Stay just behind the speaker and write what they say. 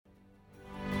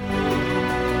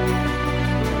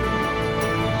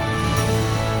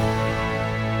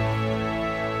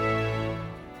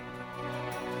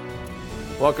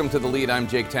Welcome to The Lead. I'm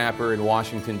Jake Tapper in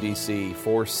Washington, D.C.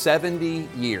 For 70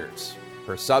 years,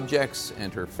 her subjects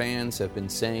and her fans have been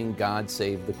saying, God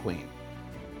save the Queen.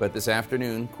 But this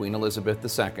afternoon, Queen Elizabeth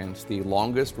II, the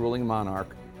longest ruling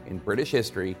monarch in British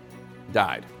history,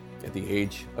 died at the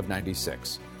age of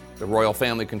 96. The royal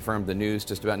family confirmed the news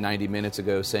just about 90 minutes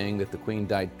ago, saying that the Queen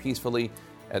died peacefully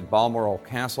at Balmoral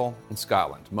Castle in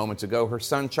Scotland. Moments ago, her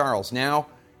son Charles, now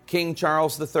King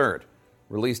Charles III,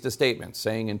 released a statement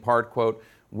saying in part, quote,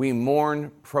 "We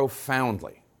mourn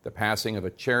profoundly the passing of a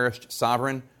cherished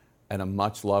sovereign and a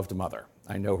much-loved mother.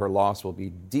 I know her loss will be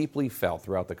deeply felt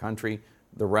throughout the country,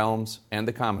 the realms, and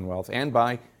the Commonwealth, and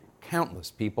by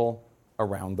countless people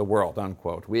around the world,"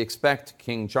 unquote. We expect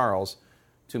King Charles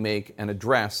to make an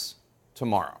address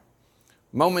tomorrow.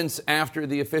 Moments after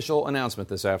the official announcement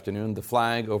this afternoon, the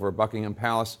flag over Buckingham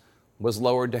Palace was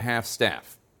lowered to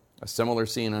half-staff. A similar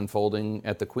scene unfolding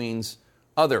at the Queen's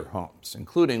other homes,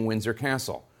 including Windsor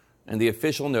Castle. And the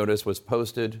official notice was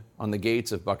posted on the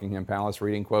gates of Buckingham Palace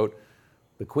reading, quote,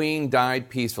 "The Queen died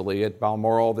peacefully at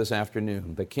Balmoral this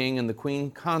afternoon. The King and the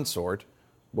Queen Consort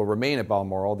will remain at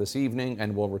Balmoral this evening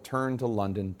and will return to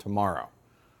London tomorrow."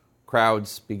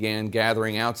 Crowds began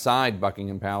gathering outside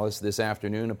Buckingham Palace this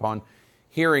afternoon upon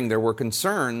hearing there were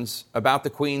concerns about the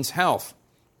Queen's health.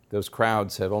 Those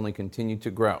crowds have only continued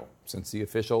to grow since the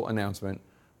official announcement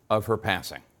of her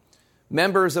passing.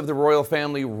 Members of the royal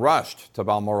family rushed to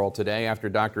Balmoral today after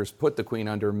doctors put the Queen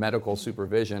under medical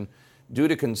supervision due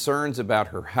to concerns about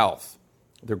her health.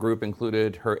 The group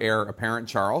included her heir apparent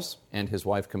Charles and his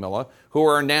wife Camilla, who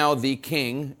are now the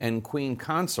King and Queen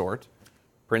Consort,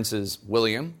 Princes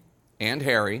William and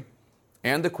Harry,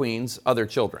 and the Queen's other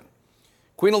children.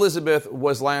 Queen Elizabeth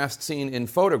was last seen in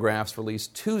photographs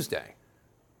released Tuesday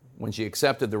when she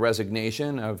accepted the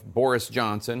resignation of Boris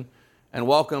Johnson and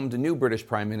welcomed new British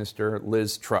Prime Minister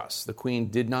Liz Truss. The Queen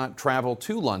did not travel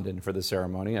to London for the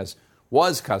ceremony, as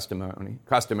was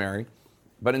customary,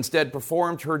 but instead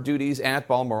performed her duties at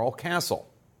Balmoral Castle.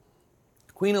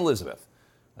 Queen Elizabeth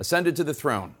ascended to the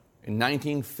throne in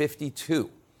 1952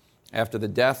 after the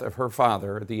death of her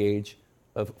father at the age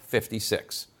of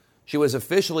 56. She was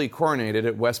officially coronated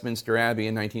at Westminster Abbey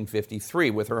in 1953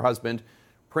 with her husband,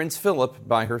 Prince Philip,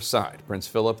 by her side. Prince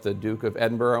Philip, the Duke of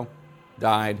Edinburgh,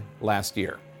 died last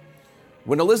year.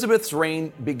 When Elizabeth's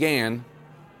reign began,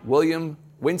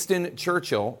 Winston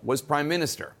Churchill was Prime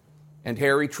Minister, and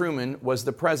Harry Truman was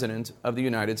the President of the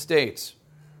United States.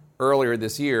 Earlier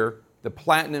this year, the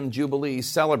Platinum Jubilee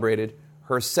celebrated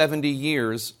her 70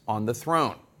 years on the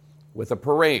throne with a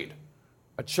parade,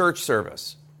 a church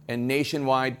service, and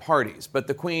nationwide parties. But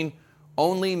the Queen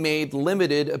only made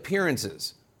limited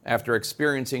appearances after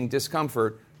experiencing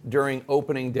discomfort during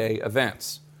opening day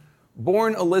events.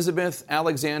 Born Elizabeth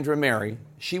Alexandra Mary,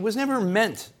 she was never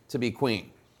meant to be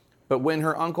queen. But when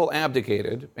her uncle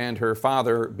abdicated and her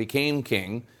father became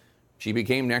king, she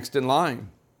became next in line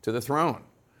to the throne.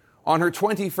 On her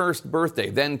 21st birthday,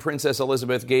 then Princess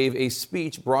Elizabeth gave a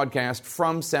speech broadcast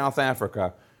from South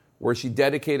Africa where she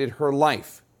dedicated her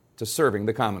life to serving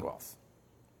the Commonwealth.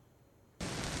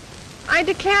 I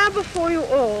declare before you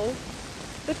all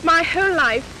that my whole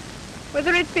life,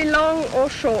 whether it be long or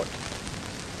short,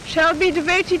 shall be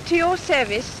devoted to your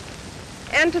service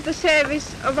and to the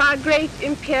service of our great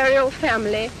imperial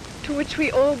family to which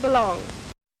we all belong.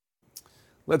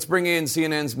 Let's bring in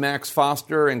CNN's Max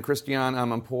Foster and Christiane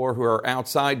Amanpour, who are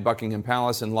outside Buckingham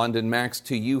Palace in London. Max,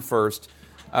 to you first.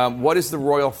 What is the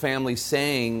royal family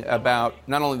saying about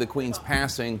not only the Queen's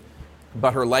passing,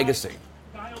 but her legacy?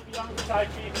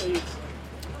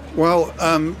 Well,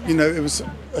 it was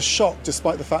a shock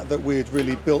despite the fact that we had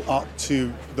really built up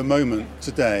to the moment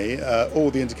today. All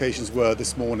the indications were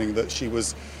this morning that she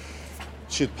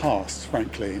had passed,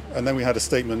 frankly. And then we had a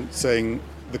statement saying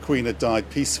the Queen had died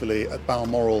peacefully at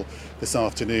Balmoral this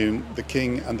afternoon. The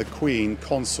King and the Queen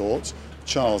Consort,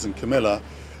 Charles and Camilla,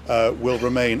 will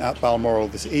remain at Balmoral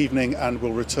this evening and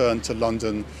will return to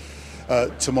London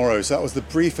tomorrow. So that was the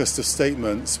briefest of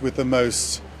statements with the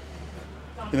most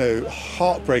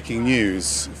heartbreaking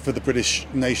news for the British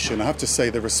nation. I have to say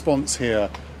the response here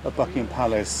at Buckingham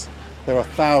Palace, there are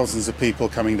thousands of people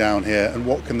coming down here, and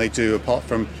what can they do apart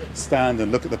from stand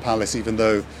and look at the palace, even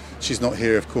though she's not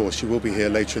here, of course. She will be here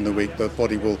later in the week. The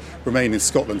body will remain in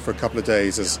Scotland for a couple of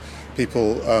days as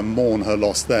people mourn her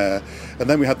loss there. And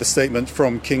then we had the statement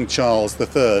from King Charles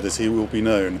III, as he will be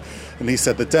known. And he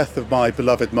said, "The death of my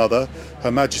beloved mother,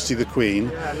 Her Majesty the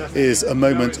Queen, is a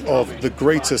moment of the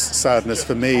greatest sadness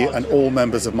for me and all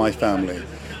members of my family.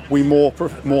 We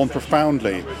mourn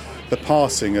profoundly the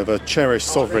passing of a cherished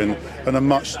sovereign and a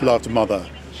much-loved mother.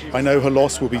 I know her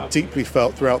loss will be deeply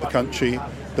felt throughout the country,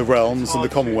 the realms and the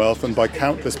Commonwealth and by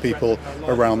countless people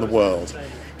around the world.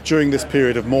 During this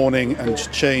period of mourning and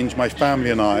change, my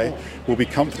family and I will be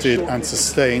comforted and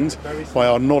sustained by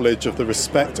our knowledge of the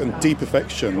respect and deep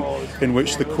affection in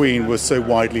which the Queen was so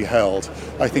widely held.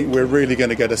 I think we're really going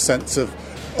to get a sense of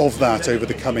that over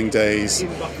the coming days.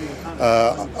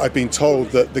 I've been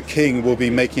told that the King will be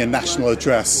making a national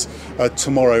address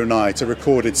tomorrow night, a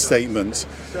recorded statement,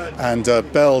 and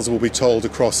bells will be tolled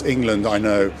across England, I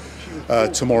know,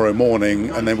 tomorrow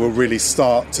morning, and then we'll really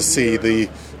start to see the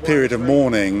period of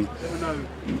mourning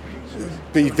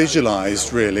be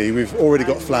visualised, really. We've already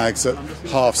got flags at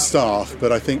half-staff,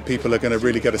 but I think people are going to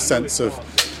really get a sense of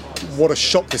what a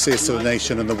shock this is to the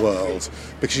nation and the world,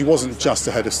 because she wasn't just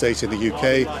a head of state in the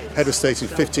UK, head of state in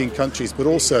 15 countries, but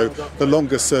also the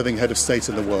longest-serving head of state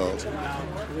in the world.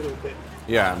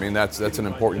 Yeah, I mean, that's an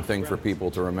important thing for people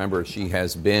to remember.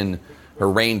 Her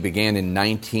reign began in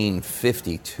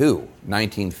 1952.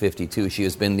 She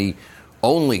has been the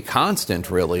only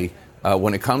constant, really,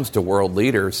 when it comes to world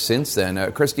leaders since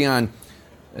then. Christian,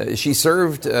 she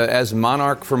served as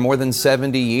monarch for more than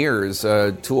 70 years.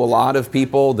 To a lot of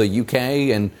people, the UK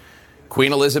and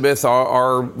Queen Elizabeth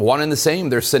are one and the same.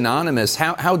 They're synonymous.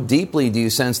 How deeply do you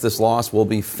sense this loss will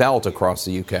be felt across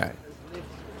the UK?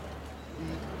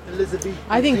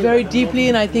 I think very deeply,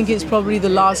 and I think it's probably the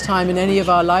last time in any of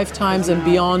our lifetimes and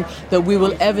beyond that we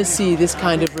will ever see this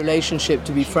kind of relationship,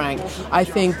 to be frank. I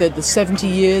think that the 70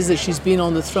 years that she's been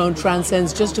on the throne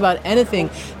transcends just about anything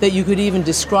that you could even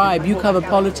describe. You cover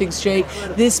politics, Jake.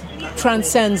 This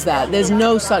transcends that. There's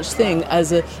no such thing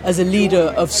as a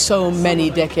leader of so many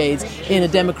decades in a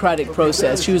democratic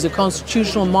process. She was a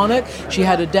constitutional monarch. She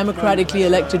had a democratically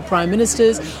elected prime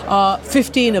ministers,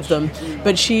 15 of them,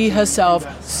 but she herself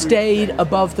stayed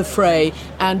above the fray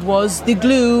and was the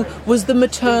glue, was the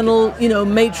maternal,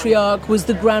 matriarch, was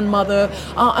the grandmother,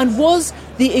 and was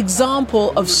the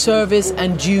example of service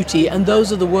and duty. And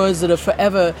those are the words that are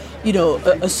forever,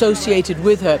 associated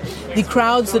with her. The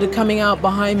crowds that are coming out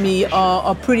behind me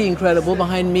are pretty incredible,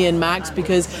 behind me and Max,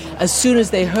 because as soon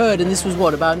as they heard, and this was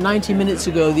about 90 minutes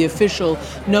ago, the official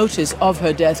notice of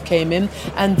her death came in,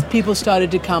 and people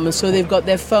started to come. And so they've got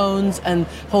their phones and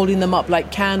holding them up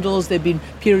like candles. There've been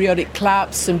periodic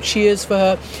claps, some cheers for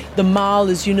her. The Mall,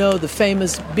 as you know, the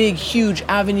famous big, huge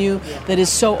avenue that is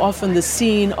so often the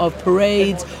scene of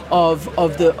parades, of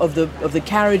the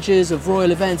carriages, of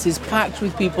royal events, is packed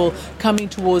with people coming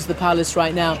towards the palace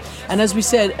right now. And as we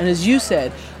said, and as you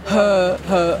said,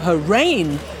 her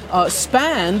reign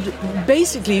spanned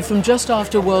basically from just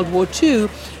after World War II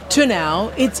to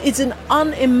now. It's an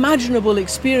unimaginable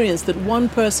experience that one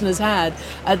person has had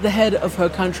at the head of her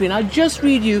country. And I'll just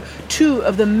read you two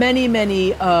of the many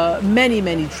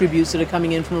tributes that are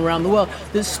coming in from around the world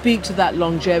that speak to that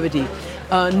longevity.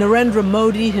 Narendra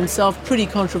Modi, himself pretty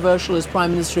controversial as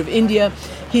Prime Minister of India,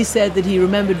 he said that he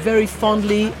remembered very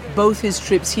fondly both his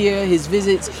trips here, his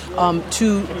visits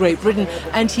to Great Britain,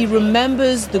 and he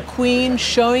remembers the Queen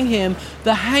showing him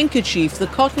the handkerchief, the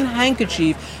cotton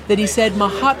handkerchief that he said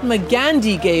Mahatma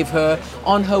Gandhi gave her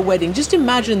on her wedding. Just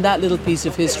imagine that little piece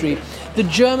of history. The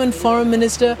German Foreign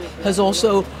Minister has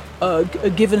also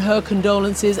given her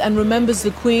condolences and remembers the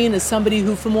Queen as somebody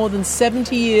who for more than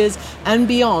 70 years and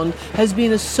beyond has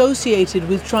been associated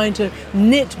with trying to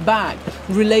knit back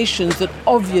relations that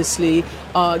obviously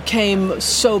came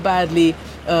so badly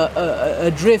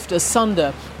adrift,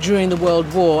 asunder during the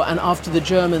World War and after the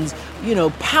Germans,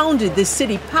 pounded this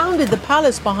city, pounded the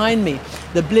palace behind me,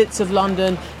 the Blitz of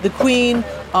London. The Queen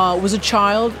was a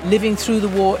child living through the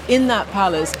war in that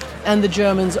palace, and the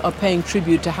Germans are paying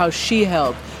tribute to how she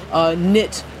helped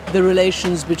knit the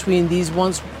relations between these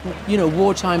once,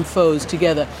 wartime foes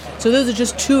together. So those are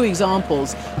just two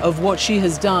examples of what she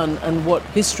has done and what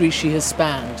history she has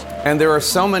spanned. And there are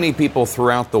so many people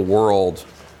throughout the world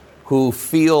who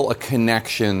feel a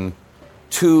connection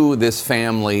to this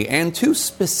family and to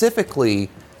specifically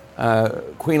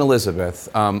Queen Elizabeth.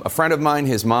 A friend of mine,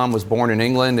 his mom was born in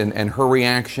England, and her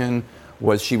reaction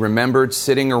was she remembered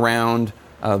sitting around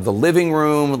the living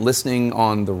room, listening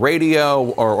on the radio,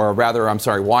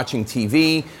 watching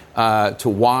TV to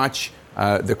watch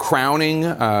the crowning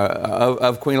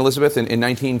of Queen Elizabeth in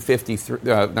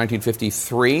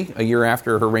 1953, a year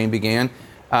after her reign began.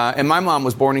 And my mom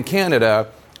was born in Canada,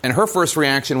 and her first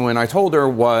reaction when I told her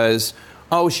was,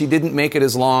 oh, she didn't make it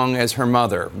as long as her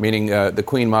mother, meaning the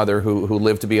Queen Mother who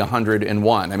lived to be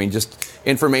 101. I mean, just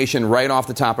information right off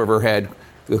the top of her head.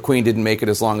 The Queen didn't make it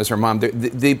as long as her mom.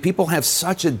 The people have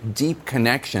such a deep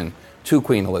connection to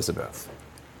Queen Elizabeth.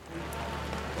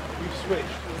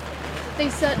 They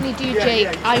certainly do,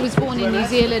 Jake. I was born in New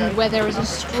Zealand, where there is a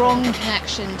strong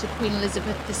connection to Queen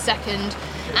Elizabeth II,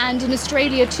 and in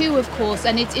Australia too, of course.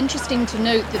 And it's interesting to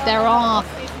note that there are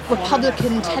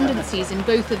Republican tendencies in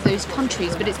both of those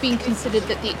countries, but it's been considered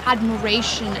that the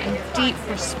admiration and deep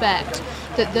respect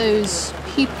that those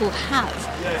people have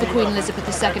for Queen Elizabeth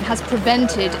II has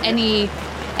prevented any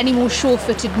more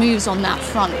sure-footed moves on that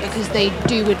front, because they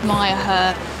do admire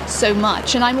her so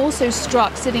much. And I'm also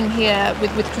struck, sitting here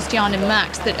with Christiane and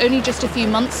Max, that only just a few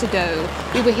months ago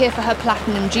we were here for her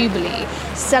Platinum Jubilee,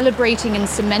 celebrating and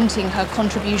cementing her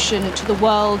contribution to the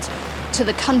world, to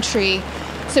the country.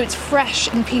 So it's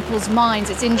fresh in people's minds,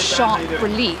 it's in sharp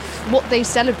relief what they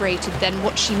celebrated then,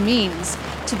 what she means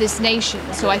to this nation.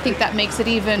 So I think that makes it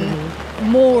even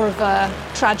more of a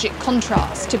tragic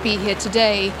contrast to be here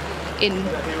today in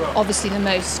obviously the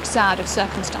most sad of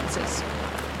circumstances.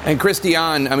 And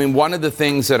Christiane, I mean, one of the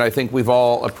things that I think we've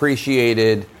all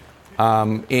appreciated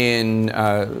in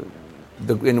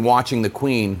watching the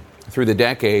Queen through the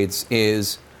decades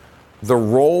is the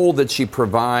role that she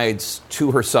provides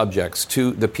to her subjects,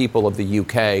 to the people of the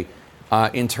UK,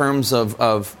 in terms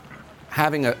of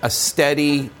having a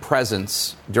steady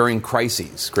presence during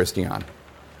crises, Christiane.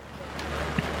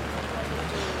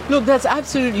 Look, that's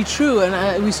absolutely true,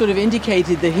 and we sort of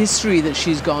indicated the history that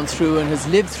she's gone through and has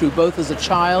lived through, both as a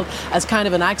child, as kind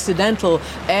of an accidental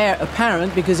heir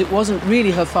apparent, because it wasn't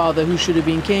really her father who should have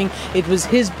been king. It was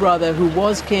his brother who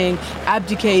was king,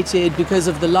 abdicated because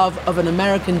of the love of an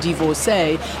American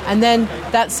divorcee, and then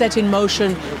that set in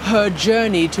motion her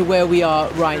journey to where we are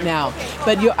right now.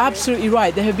 But you're absolutely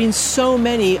right. There have been so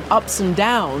many ups and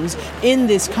downs in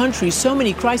this country, so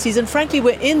many crises, and frankly,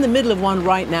 we're in the middle of one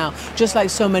right now, just like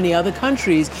so many other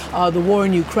countries. The war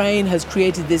in Ukraine has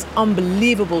created this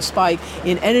unbelievable spike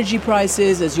in energy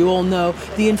prices, as you all know.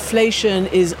 The inflation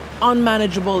is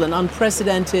unmanageable and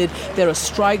unprecedented. There are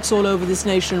strikes all over this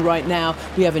nation right now.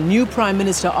 We have a new prime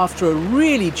minister after a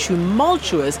really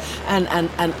tumultuous and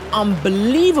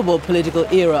unbelievable political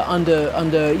era under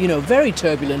very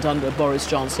turbulent under Boris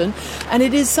Johnson. And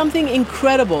it is something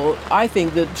incredible, I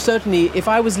think, that certainly if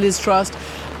I was Liz Truss,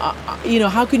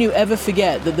 how can you ever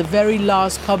forget that the very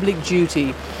last public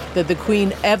duty that the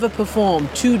Queen ever performed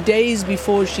 2 days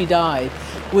before she died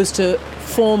was to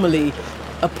formally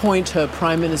appoint her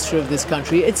Prime Minister of this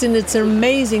country. It's an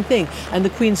amazing thing. And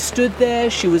the Queen stood there,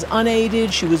 she was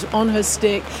unaided, she was on her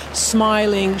stick,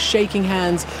 smiling, shaking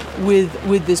hands with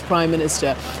this Prime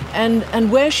Minister.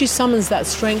 And where she summons that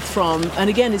strength from,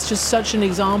 and again, it's just such an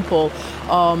example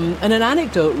and an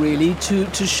anecdote really to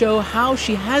show how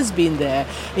she has been there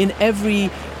in every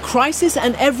crisis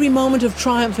and every moment of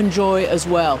triumph and joy as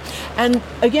well. And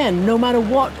again, no matter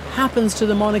what happens to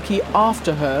the monarchy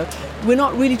after her, we're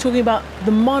not really talking about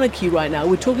the monarchy right now.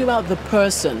 We're talking about the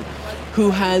person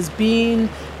who has been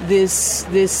this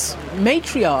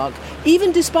matriarch,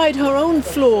 even despite her own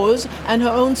flaws and her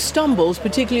own stumbles,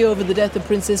 particularly over the death of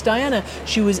Princess Diana.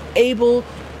 She was able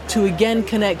to again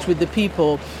connect with the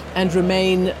people and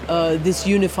remain this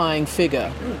unifying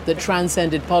figure that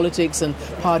transcended politics and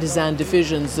partisan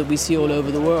divisions that we see all over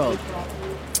the world.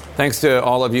 Thanks to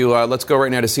all of you. Let's go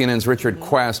right now to CNN's Richard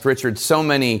Quest. Richard, so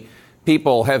many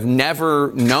people have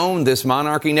never known this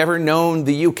monarchy, never known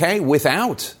the UK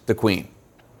without the Queen.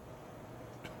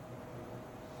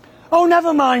 Oh,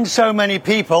 never mind so many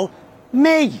people.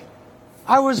 Me.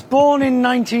 I was born in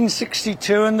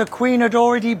 1962 and the Queen had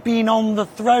already been on the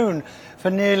throne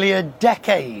for nearly a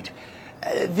decade.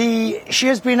 She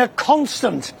has been a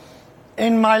constant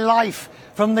in my life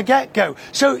from the get-go.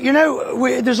 So,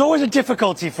 there's always a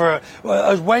difficulty for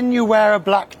when you wear a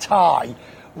black tie,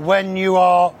 when you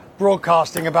are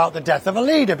broadcasting about the death of a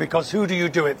leader, because who do you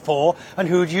do it for and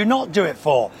who do you not do it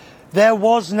for? There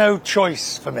was no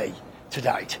choice for me to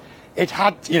date. It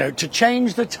had, to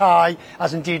change the tie,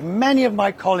 as indeed many of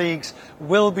my colleagues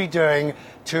will be doing,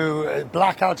 to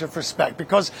black out of respect,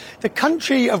 because the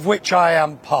country of which I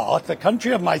am part, the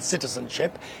country of my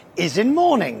citizenship, is in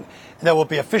mourning. There will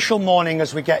be official mourning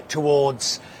as we get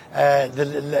towards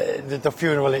the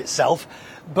funeral itself.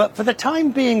 But for the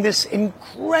time being, this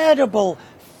incredible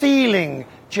feeling,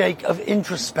 Jake, of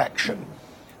introspection.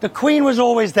 The Queen was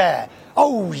always there.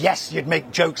 Oh, yes, you'd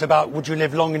make jokes about would you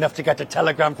live long enough to get a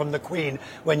telegram from the Queen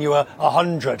when you were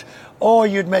 100? Or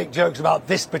you'd make jokes about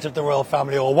this bit of the royal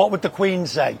family, or what would the Queen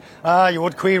say? Your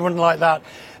Queen wouldn't like that.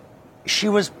 She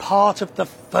was part of the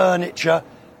furniture,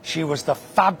 she was the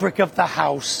fabric of the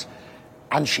house,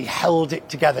 and she held it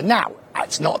together. Now,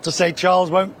 that's not to say Charles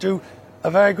won't do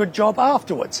a very good job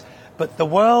afterwards, but the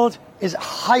world is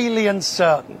highly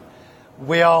uncertain.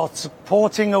 We are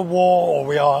supporting a war, or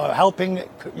we are helping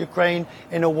Ukraine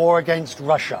in a war against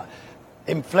Russia.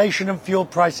 Inflation and fuel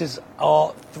prices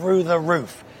are through the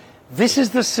roof. This is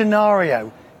the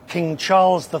scenario King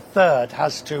Charles III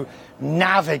has to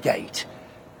navigate.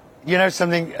 You know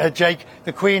something, Jake?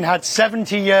 The Queen had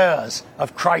 70 years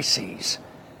of crises.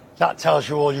 That tells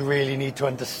you all you really need to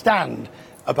understand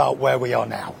about where we are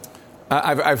now.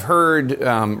 I've heard,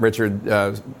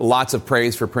 Richard, lots of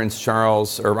praise for King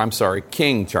Charles,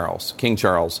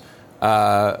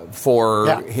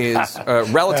 for his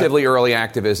relatively early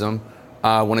activism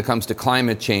when it comes to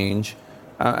climate change.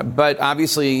 But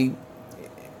obviously,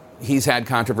 he's had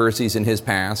controversies in his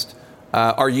past.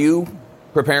 Are you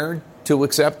prepared to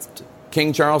accept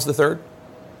King Charles III?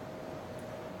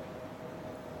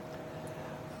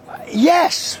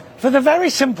 Yes, for the very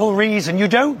simple reason you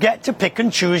don't get to pick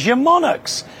and choose your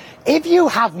monarchs. If you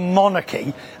have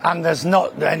monarchy and there's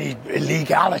not any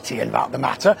illegality about the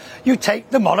matter, you take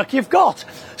the monarch you've got.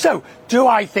 So, do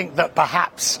I think that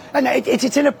perhaps, and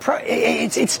is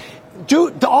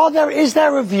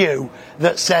there a view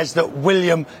that says that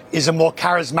William is a more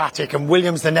charismatic and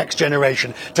William's the next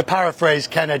generation? To paraphrase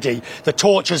Kennedy, the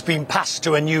torch has been passed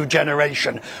to a new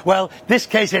generation. Well, this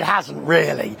case it hasn't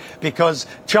really, because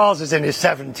Charles is in his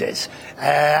 70s,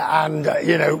 and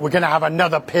we're going to have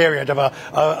another period of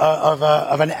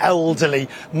an elderly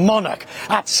monarch.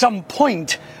 At some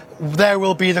point, there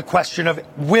will be the question of,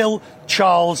 will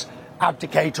Charles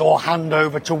abdicate or hand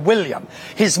over to William?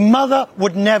 His mother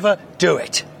would never do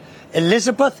it.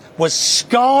 Elizabeth was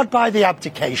scarred by the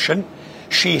abdication.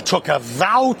 She took a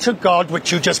vow to God,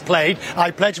 which you just played. I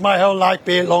pledge my whole life,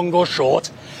 be it long or short.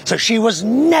 So she was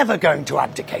never going to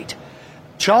abdicate.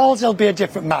 Charles will be a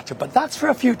different matter, but that's for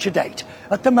a future date.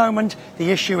 At the moment,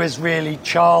 the issue is really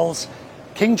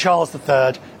King Charles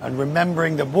III, and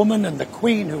remembering the woman and the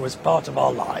Queen who was part of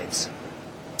our lives.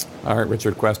 All right,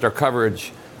 Richard Quest, our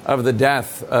coverage of the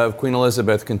death of Queen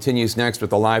Elizabeth continues next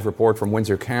with a live report from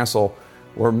Windsor Castle,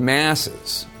 where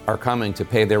masses are coming to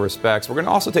pay their respects. We're going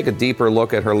to also take a deeper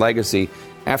look at her legacy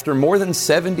after more than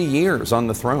 70 years on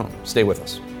the throne. Stay with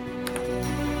us.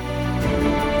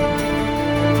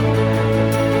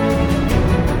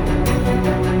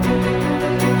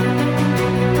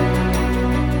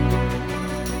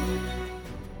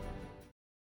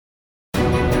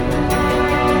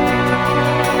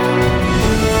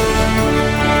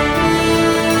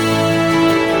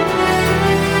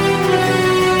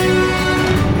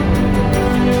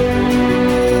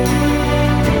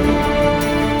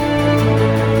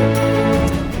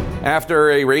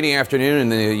 After a rainy afternoon in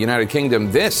the United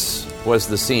Kingdom, this was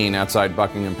the scene outside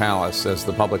Buckingham Palace as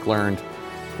the public learned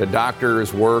the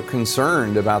doctors were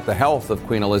concerned about the health of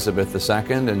Queen Elizabeth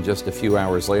II, and just a few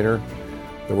hours later,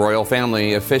 the royal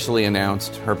family officially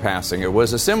announced her passing. It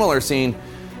was a similar scene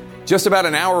just about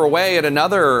an hour away at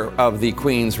another of the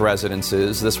Queen's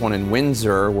residences, this one in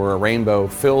Windsor, where a rainbow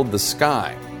filled the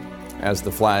sky as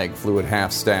the flag flew at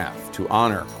half-staff to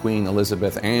honor Queen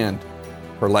Elizabeth and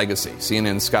her legacy.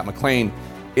 CNN's Scott McLean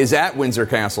is at Windsor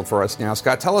Castle for us now.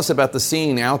 Scott, tell us about the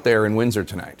scene out there in Windsor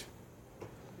tonight.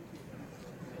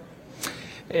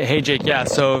 Hey, Jake. Yeah,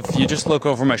 so if you just look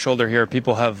over my shoulder here,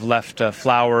 people have left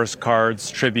flowers,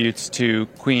 cards, tributes to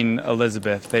Queen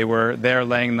Elizabeth. They were there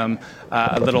laying them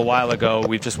a little while ago.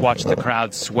 We've just watched the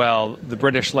crowd swell. The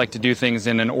British like to do things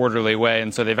in an orderly way,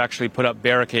 and so they've actually put up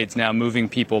barricades now, moving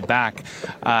people back.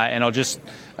 And I'll just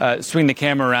swing the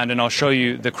camera around and I'll show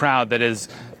you the crowd that is.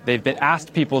 They've been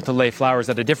asked people to lay flowers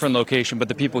at a different location, but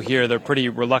the people here, they're pretty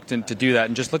reluctant to do that.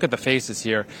 And just look at the faces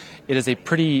here. It is a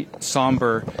pretty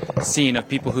somber scene of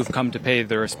people who've come to pay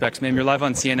their respects. Ma'am, you're live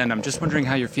on CNN. I'm just wondering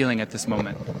how you're feeling at this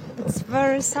moment. It's a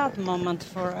very sad moment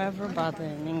for everybody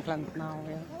in England now.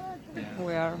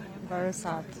 We are very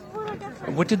sad.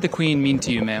 What did the Queen mean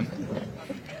to you, ma'am?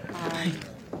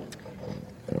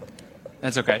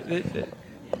 That's okay.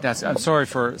 I'm sorry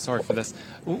for this.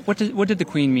 What did the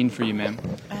Queen mean for you, ma'am?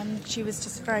 She was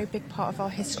just a very big part of our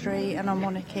history and our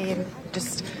monarchy, and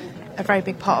just a very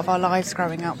big part of our lives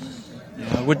growing up.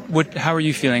 Yeah, how are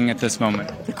you feeling at this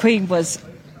moment? The Queen was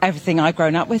everything I've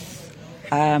grown up with.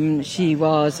 She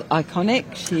was iconic.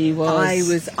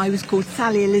 I was called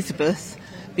Sally Elizabeth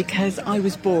because I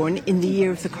was born in the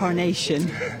year of the coronation.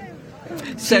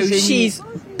 So she's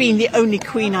been the only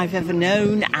queen I've ever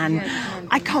known, and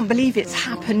I can't believe it's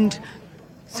happened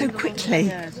so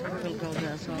quickly.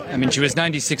 I mean, she was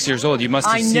 96 years old. You must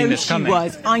have seen this coming.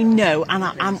 I know,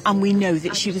 and we know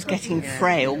that she was getting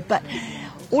frail. But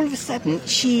all of a sudden,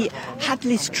 she had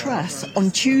Liz Truss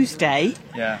on Tuesday.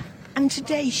 Yeah. And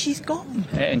today she's gone.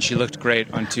 And she looked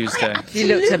great on Tuesday. She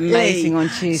looked amazing on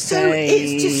Tuesday. So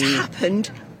it's just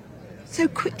happened so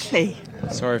quickly.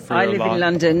 Sorry for I your live loss. in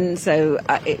London, so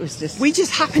it was just... We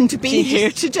just happened to be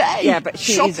here today. Yeah, but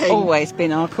she's always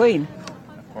been our queen.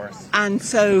 Of course. And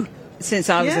so...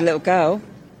 Since I was a little girl,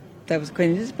 there was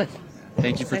Queen Elizabeth.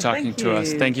 Thank you for So talking thank to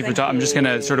us. you. Thank you for talking. I'm just going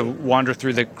to sort of wander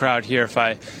through the crowd here if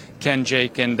I can,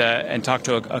 Jake, and talk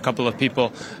to a couple of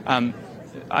people. I'm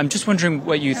just wondering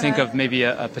what you think of maybe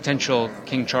a potential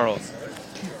King Charles.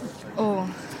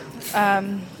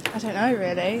 I don't know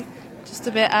really. Just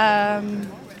a bit, I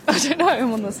don't know,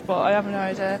 I'm on the spot, I have no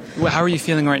idea. Well, how are you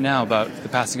feeling right now about the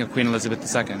passing of Queen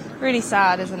Elizabeth II? Really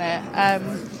sad, isn't it?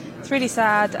 It's really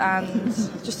sad and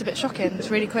just a bit shocking. It's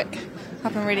really quick,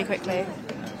 happened really quickly.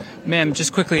 Ma'am,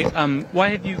 just quickly, why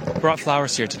have you brought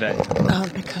flowers here today?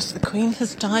 Because the Queen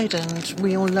has died and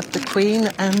we all love the Queen,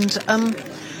 and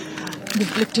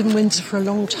we've lived in Windsor for a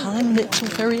long time and it's all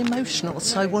very emotional,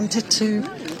 so I wanted to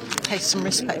pay some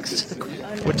respects to the Queen.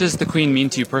 What does the Queen mean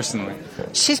to you personally?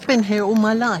 She's been here all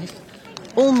my life.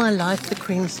 All my life the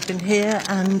Queen's been here,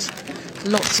 and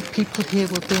lots of people here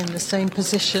will be in the same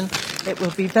position. It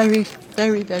will be very,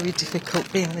 very, very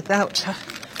difficult being without her.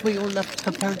 We all loved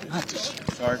her very much.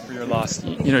 Sorry for your loss.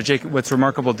 You know, Jake, what's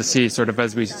remarkable to see sort of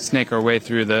as we snake our way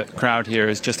through the crowd here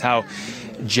is just how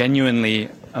genuinely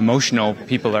emotional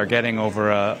people are getting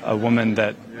over a woman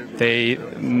that they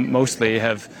mostly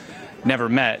have never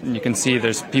met. And you can see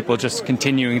there's people just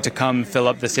continuing to come fill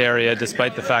up this area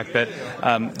despite the fact that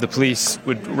the police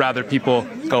would rather people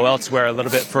go elsewhere a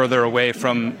little bit further away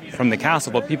from the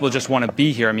castle, but people just want to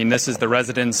be here. I mean, this is the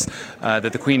residence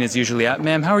that the Queen is usually at.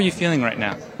 Ma'am, how are you feeling right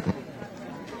now?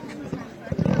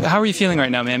 How are you feeling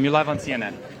right now, ma'am? You're live on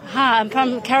CNN. Hi,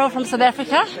 I'm Carol from South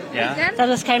Africa. Yeah? I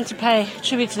just came to pay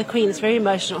tribute to the Queen. It's very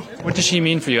emotional. What does she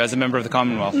mean for you as a member of the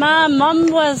Commonwealth? My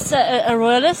mum was a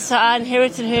royalist, so I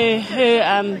inherited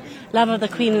her love of the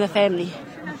Queen and the family.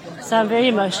 So I'm very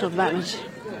emotional at the moment.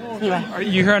 Anyway. Are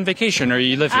you here on vacation or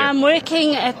you live here? I'm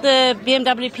working at the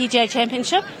BMW PGA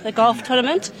Championship, the golf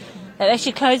tournament. They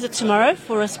actually close it tomorrow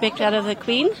for respect out of the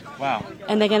Queen. Wow.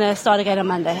 And they're going to start again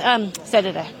on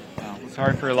Saturday.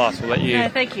 Sorry for your loss. We'll let you,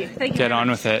 thank you. get on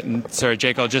with it. And sorry,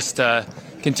 Jake, I'll just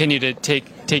continue to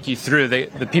take you through.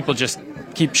 The people just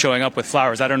keep showing up with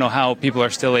flowers. I don't know how people are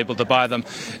still able to buy them.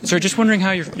 So just wondering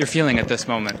how you're feeling at this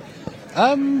moment.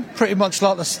 Pretty much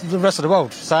like the rest of the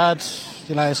world. Sad.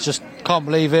 You know, it's just can't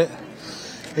believe it.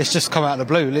 It's just come out of the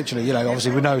blue, literally. You know,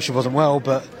 obviously we know she wasn't well,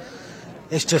 but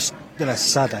it's just, it's a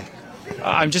sad day.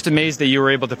 I'm just amazed that you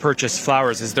were able to purchase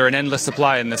flowers. Is there an endless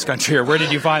supply in this country, or where did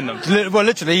you find them? Well,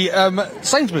 literally,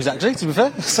 Sainsbury's, actually, to be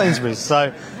fair. Sainsbury's.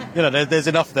 So, there's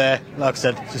enough there. Like I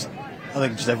said, I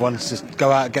think everyone just go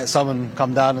out, get some and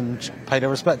come down and pay their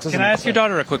respects. Can I ask your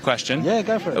daughter a quick question? Yeah,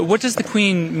 go for it. What does the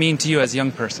Queen mean to you as a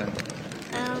young person?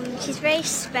 She's very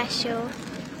special.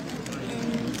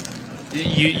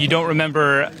 You don't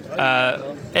remember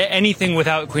anything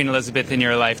without Queen Elizabeth in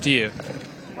your life, do you?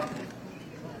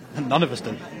 None of us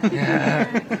do.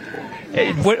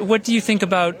 What do you think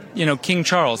about, King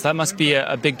Charles? That must be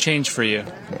a big change for you.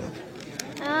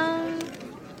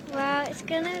 Well, it's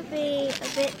going to be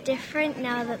a bit different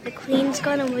now that the Queen's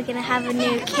gone and we're going to have a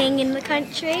new king in the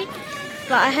country.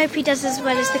 But I hope he does as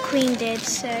well as the Queen did,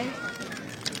 so...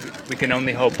 We can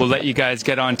only hope. We'll let you guys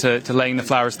get on to laying the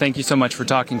flowers. Thank you so much for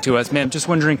talking to us. Ma'am, just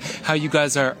wondering how you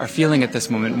guys are feeling at this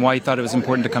moment and why you thought it was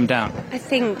important to come down. I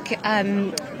think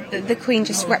the Queen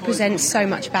just represents so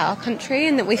much about our country,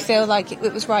 and that we feel like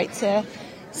it was right to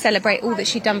celebrate all that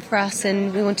she'd done for us,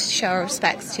 and we wanted to show our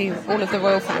respects to all of the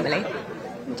royal family.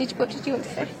 What did you want to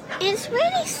say? It's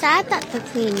really sad that the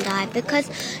Queen died because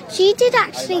she did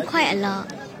actually quite a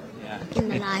lot in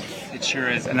the life. It sure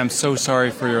is, and I'm so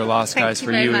sorry for your loss, guys,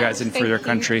 for you guys and for your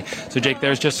country. So, Jake,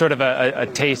 there's just sort of a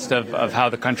taste of how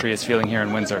the country is feeling here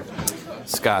in Windsor.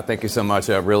 Scott, thank you so much.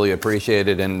 I really appreciate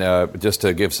it. And just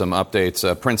to give some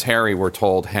updates, Prince Harry, we're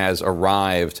told, has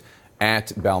arrived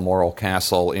at Balmoral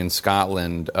Castle in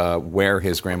Scotland, where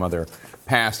his grandmother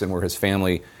passed and where his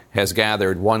family has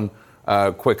gathered. One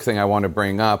quick thing I want to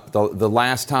bring up, the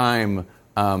last time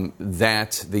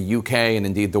that the UK and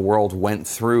indeed the world went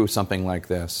through something like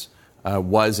this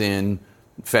was in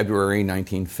February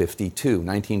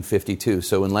 1952.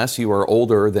 So unless you are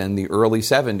older than your early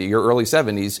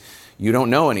 70s, you don't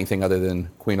know anything other than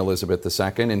Queen Elizabeth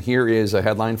II. And here is a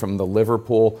headline from the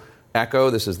Liverpool Echo.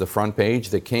 This is the front page.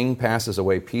 The King passes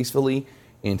away peacefully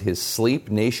in his sleep.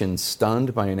 Nation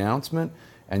stunned by announcement.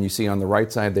 And you see on the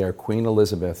right side there, Queen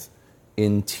Elizabeth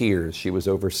in tears. She was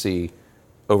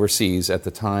overseas at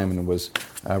the time, and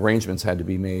arrangements had to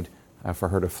be made for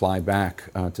her to fly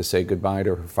back to say goodbye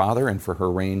to her father and for her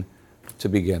reign to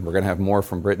begin. We're going to have more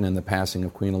from Britain and the passing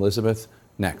of Queen Elizabeth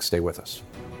next. Stay with us.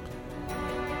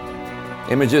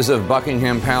 Images of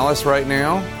Buckingham Palace right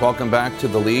now. Welcome back to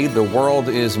The Lead. The world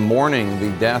is mourning the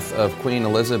death of Queen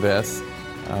Elizabeth.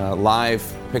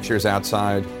 Live pictures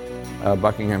outside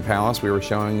Buckingham Palace we were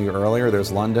showing you earlier.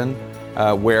 There's London,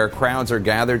 where crowds are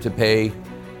gathered to pay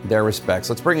their respects.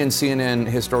 Let's bring in CNN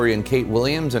historian Kate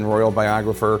Williams and royal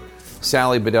biographer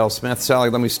Sally Bedell-Smith. Sally,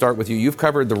 let me start with you. You've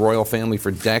covered the royal family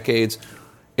for decades.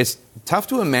 It's tough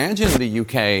to imagine the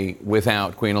UK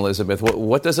without Queen Elizabeth.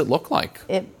 What does it look like?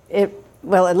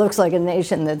 Well, it looks like a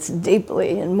nation that's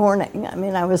deeply in mourning. I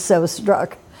mean, I was so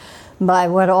struck by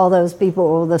what all those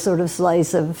people, the sort of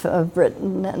slice of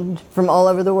Britain and from all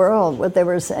over the world, what they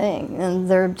were saying. And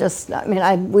they're just, I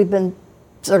mean, we've been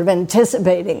sort of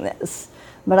anticipating this,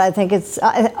 but I think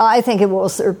I think it will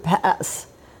surpass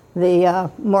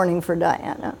the mourning for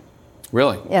Diana.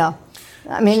 Really? Yeah.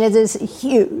 I mean, it is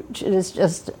huge. It is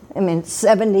just,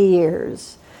 70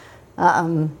 years.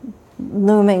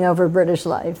 Looming over British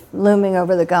life, looming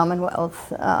over the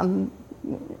Commonwealth,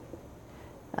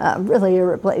 really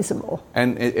irreplaceable.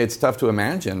 And it's tough to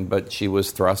imagine, but she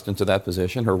was thrust into that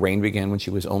position. Her reign began when she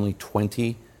was only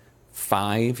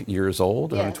 25 years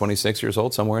old, yes. Or 26 years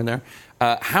old, somewhere in there.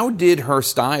 How did her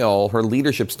style, her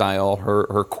leadership style,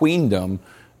 her queendom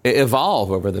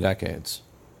evolve over the decades?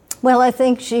 Well, I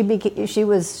think she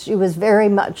was very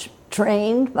much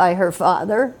trained by her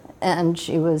father. And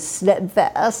she was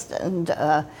steadfast, and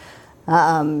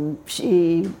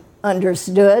she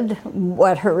understood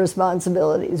what her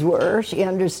responsibilities were. She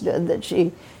understood that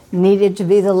she needed to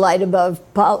be the light above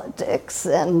politics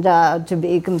and to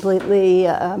be completely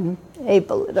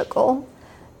apolitical.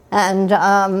 And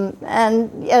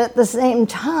yet at the same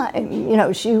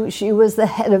time, she was the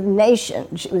head of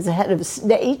nation. She was the head of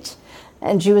state,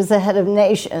 and she was the head of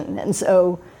nation. And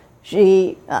so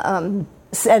she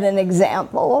set an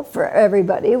example for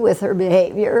everybody with her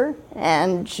behavior,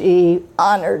 and she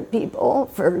honored people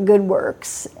for good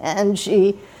works, and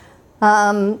she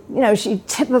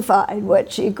typified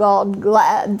what she called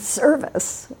glad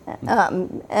service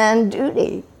and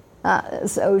duty.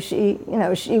 So she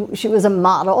was a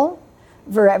model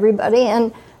for everybody,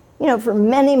 and for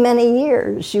many, many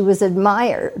years she was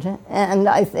admired. And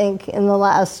I think in the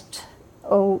last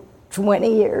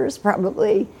 20 years,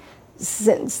 probably,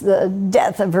 since the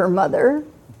death of her mother,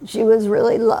 she was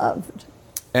really loved.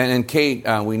 And Kate,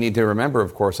 we need to remember,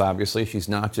 of course, obviously, she's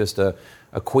not just a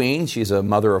queen. She's a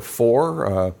mother of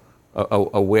four,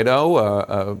 a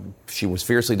widow. She was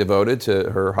fiercely devoted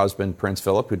to her husband, Prince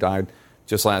Philip, who died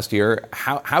just last year.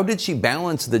 How did she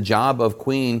balance the job of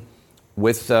queen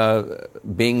with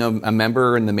being a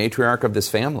member and the matriarch of this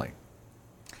family?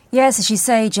 Yes, as you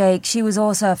say, Jake, she was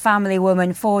also a family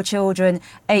woman, 4 children,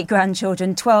 8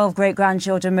 grandchildren, 12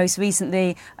 great-grandchildren, most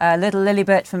recently little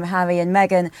Lilibet from Harry and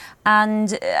Meghan.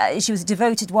 And she was a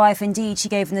devoted wife indeed. She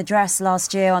gave an address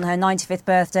last year on her 95th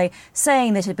birthday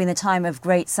saying that it had been a time of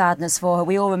great sadness for her.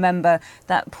 We all remember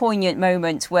that poignant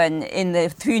moment when, in the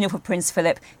funeral for Prince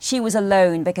Philip, she was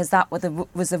alone because that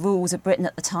was the rules of Britain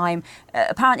at the time.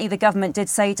 Apparently the government did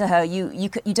say to her, you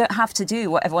don't have to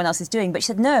do what everyone else is doing. But she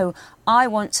said, no, I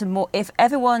want to more. If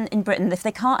everyone in Britain, if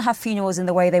they can't have funerals in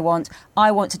the way they want, I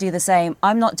want to do the same.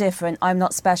 I'm not different. I'm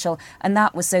not special. And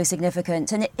that was so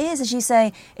significant. And it is, as you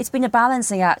say, it's been a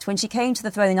balancing act. When she came to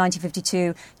the throne in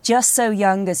 1952, just so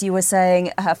young, as you were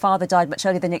saying, her father died much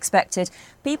earlier than expected.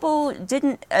 People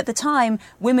didn't, at the time,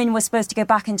 women were supposed to go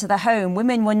back into the home.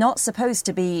 Women were not supposed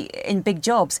to be in big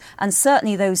jobs. And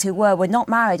certainly those who were not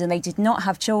married and they did not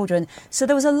have children. So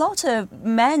there was a lot of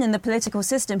men in the political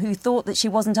system who thought that she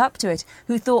wasn't up to it,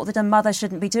 who thought that a mother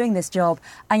shouldn't be doing this job.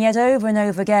 And yet over and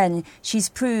over again, she's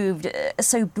proved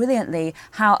so brilliantly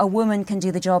how a woman can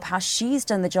do the job, how she's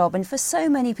done the job. And for so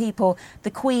many people,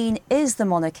 the Queen is the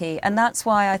monarchy. And that's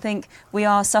why I think we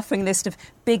are suffering this sort of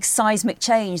big seismic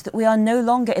change, that we are no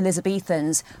longer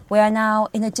Elizabethans. We are now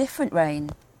in a different reign.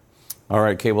 All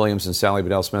right, Kate Williams and Sally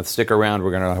Bedell-Smith, stick around.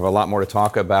 We're going to have a lot more to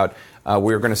talk about.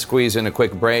 We're going to squeeze in a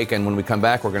quick break, and when we come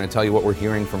back, we're going to tell you what we're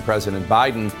hearing from President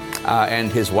Biden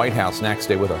and his White House next.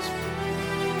 Stay with us.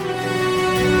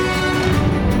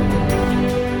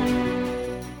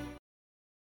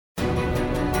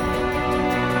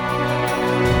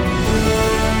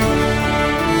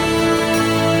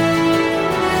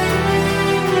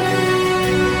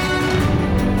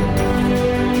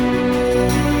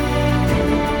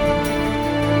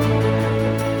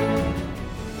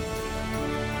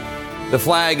 The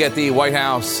flag at the White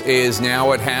House is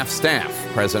now at half-staff.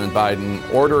 President Biden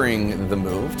ordering the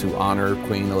move to honor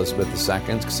Queen Elizabeth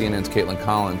II. CNN's Caitlin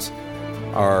Collins,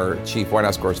 our chief White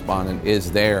House correspondent,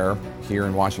 is there here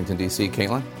in Washington, D.C.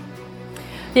 Caitlin?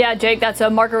 Yeah, Jake, that's a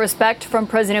mark of respect from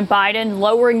President Biden,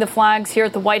 lowering the flags here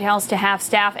at the White House to half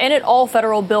staff and at all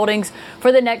federal buildings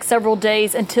for the next several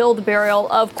days until the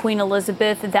burial of Queen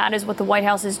Elizabeth. That is what the White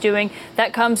House is doing.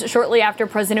 That comes shortly after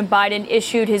President Biden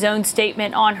issued his own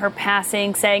statement on her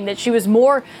passing, saying that she was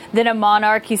more than a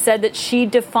monarch. He said that she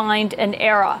defined an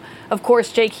era. Of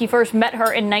course, Jake, he first met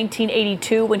her in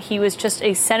 1982 when he was just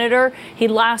a senator. He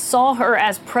last saw her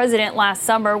as president last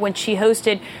summer when she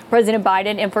hosted President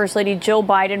Biden and First Lady Jill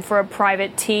Biden for a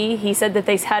private tea. He said that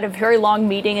they had a very long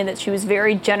meeting and that she was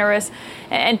very generous,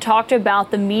 and talked about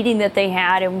the meeting that they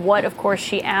had and what, of course,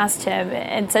 she asked him,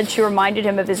 and said she reminded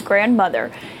him of his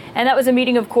grandmother. And that was a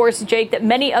meeting, of course, Jake, that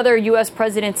many other U.S.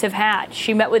 presidents have had.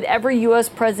 She met with every U.S.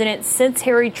 president since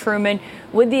Harry Truman,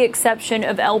 with the exception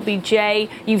of LBJ.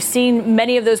 You've seen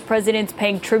many of those presidents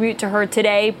paying tribute to her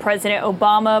today. President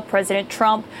Obama, President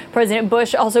Trump, President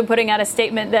Bush also putting out a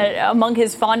statement that among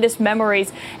his fondest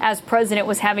memories as president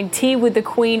was having tea with the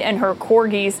Queen and her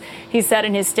corgis. He said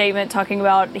in his statement, talking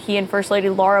about he and First Lady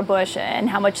Laura Bush and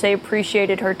how much they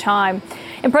appreciated her time.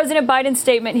 In President Biden's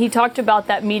statement, he talked about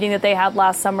that meeting that they had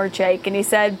last summer, Jake, and he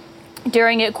said,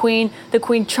 during it, the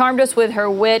Queen charmed us with her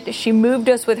wit, she moved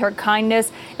us with her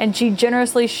kindness, and she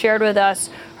generously shared with us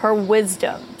her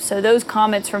wisdom. So those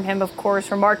comments from him, of course,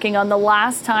 remarking on the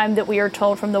last time that we are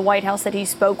told from the White House that he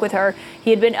spoke with her. He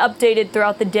had been updated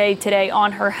throughout the day today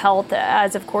on her health,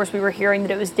 as, of course, we were hearing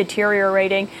that it was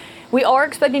deteriorating. We are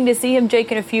expecting to see him,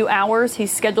 Jake, in a few hours.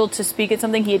 He's scheduled to speak at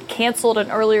something. He had canceled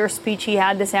an earlier speech he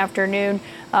had this afternoon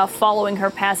following her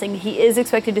passing. He is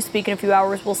expected to speak in a few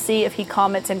hours. We'll see if he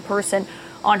comments in person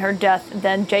on her death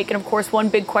then, Jake. And, of course, one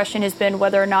big question has been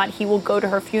whether or not he will go to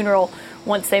her funeral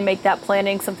once they make that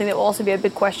planning, something that will also be a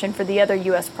big question for the other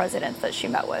U.S. presidents that she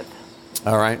met with.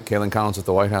 All right. Kaitlan Collins at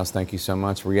the White House, thank you so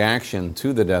much. Reaction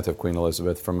to the death of Queen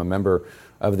Elizabeth from a member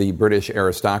of the British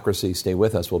aristocracy. Stay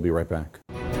with us. We'll be right back.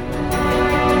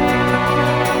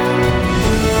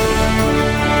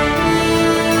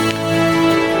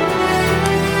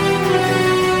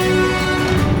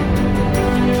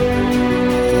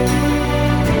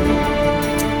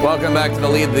 Welcome back to The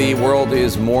Lead. The world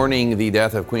is mourning the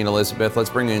death of Queen Elizabeth. Let's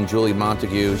bring in Julie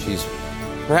Montague. She's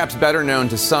perhaps better known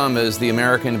to some as the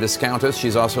American Viscountess.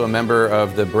 She's also a member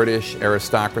of the British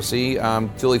aristocracy.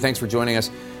 Julie, thanks for joining us.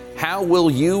 How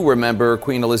will you remember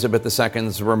Queen Elizabeth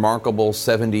II's remarkable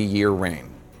 70-year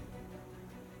reign?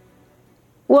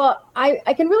 Well,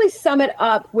 I can really sum it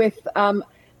up with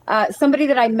somebody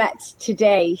that I met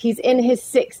today. He's in his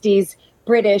 60s.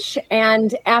 British,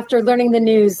 and after learning the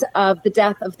news of the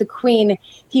death of the Queen,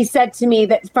 he said to me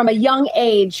that from a young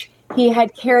age, he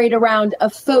had carried around a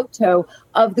photo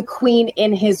of the Queen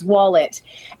in his wallet.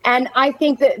 And I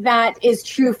think that that is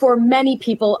true for many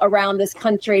people around this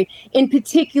country. In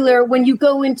particular, when you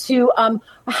go into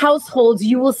households,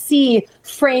 you will see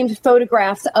framed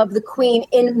photographs of the Queen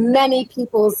in many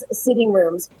people's sitting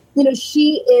rooms. You know,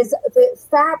 she is the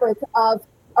fabric of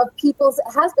people's,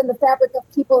 has been the fabric of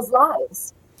people's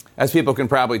lives. As people can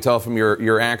probably tell from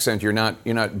your accent, you're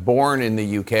not born in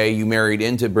the UK. You married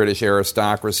into British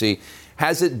aristocracy.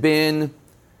 Has it been?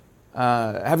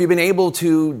 Have you been able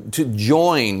to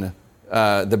join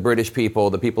the British people,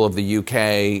 the people of the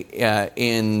UK,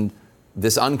 in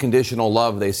this unconditional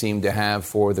love they seem to have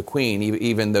for the Queen,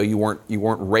 even though you weren't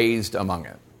raised among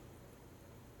it?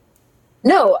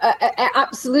 No,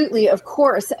 absolutely. Of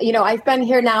course. You know, I've been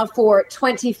here now for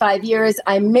 25 years.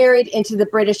 I'm married into the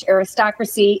British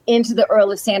aristocracy, into the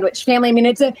Earl of Sandwich family. I mean,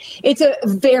 it's a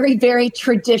very, very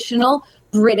traditional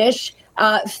British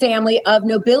family of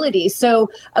nobility. So,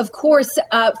 of course,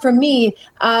 for me,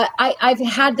 I've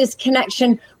had this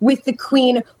connection with the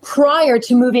Queen prior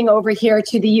to moving over here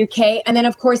to the UK. And then,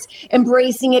 of course,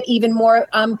 embracing it even more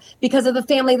because of the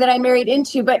family that I married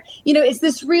into. But, you know, it's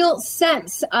this real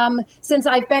sense, since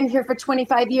I've been here for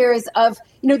 25 years, of,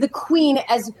 you know, the Queen,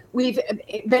 as we've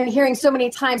been hearing so many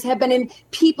times, have been in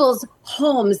people's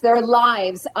homes, their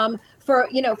lives, for,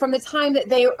 you know, from the time that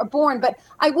they are born. But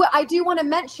I do want to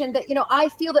mention that, you know, I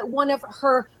feel that one of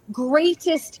her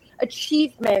greatest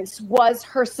achievements was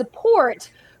her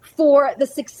support for the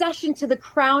Succession to the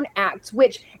Crown Act,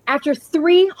 which after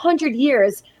 300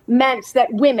 years meant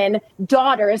that women,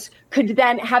 daughters, could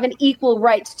then have an equal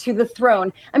right to the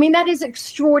throne. I mean, that is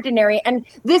extraordinary. And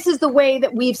this is the way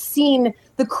that we've seen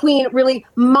the Queen really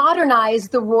modernize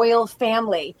the royal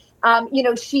family. You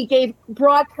know, she gave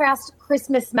broadcast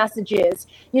Christmas messages.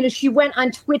 You know, she went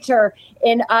on Twitter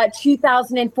in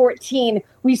 2014.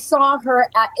 We saw her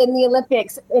in the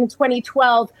Olympics in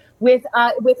 2012 with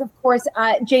of course,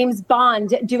 James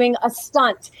Bond doing a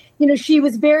stunt. You know, she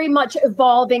was very much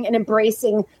evolving and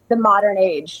embracing the modern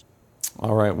age.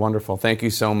 All right, wonderful. Thank you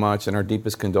so much, and our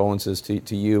deepest condolences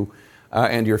to you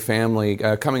and your family.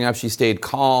 Coming up, she stayed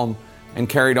calm and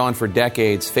carried on for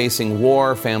decades, facing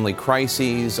war, family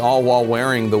crises, all while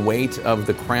wearing the weight of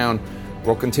the crown.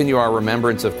 We'll continue our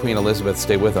remembrance of Queen Elizabeth.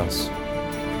 Stay with us.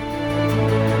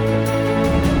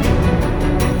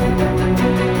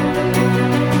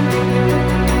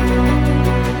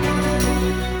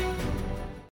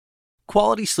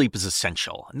 Quality sleep is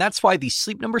essential, and that's why the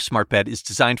Sleep Number Smart Bed is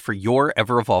designed for your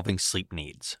ever-evolving sleep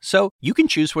needs. So you can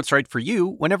choose what's right for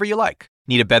you whenever you like.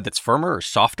 Need a bed that's firmer or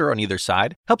softer on either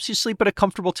side? Helps you sleep at a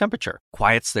comfortable temperature.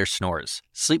 Quiets their snores.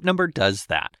 Sleep Number does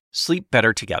that. Sleep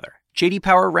better together. J.D.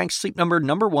 Power ranks Sleep Number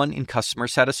 #1 in customer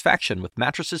satisfaction with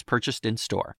mattresses purchased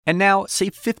in-store. And now,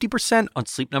 save 50% on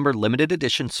Sleep Number limited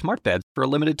edition smart beds for a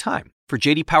limited time. For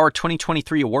J.D. Power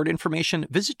 2023 award information,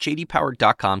 visit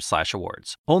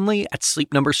jdpower.com/awards. Only at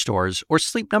Sleep Number stores or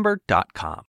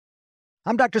sleepnumber.com.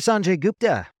 I'm Dr. Sanjay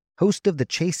Gupta, host of the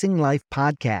Chasing Life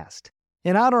podcast.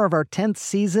 In honor of our 10th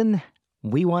season,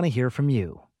 we want to hear from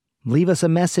you. Leave us a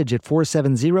message at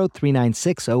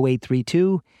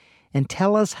 470-396-0832 and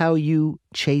tell us how you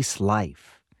chase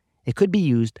life. It could be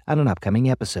used on an upcoming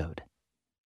episode.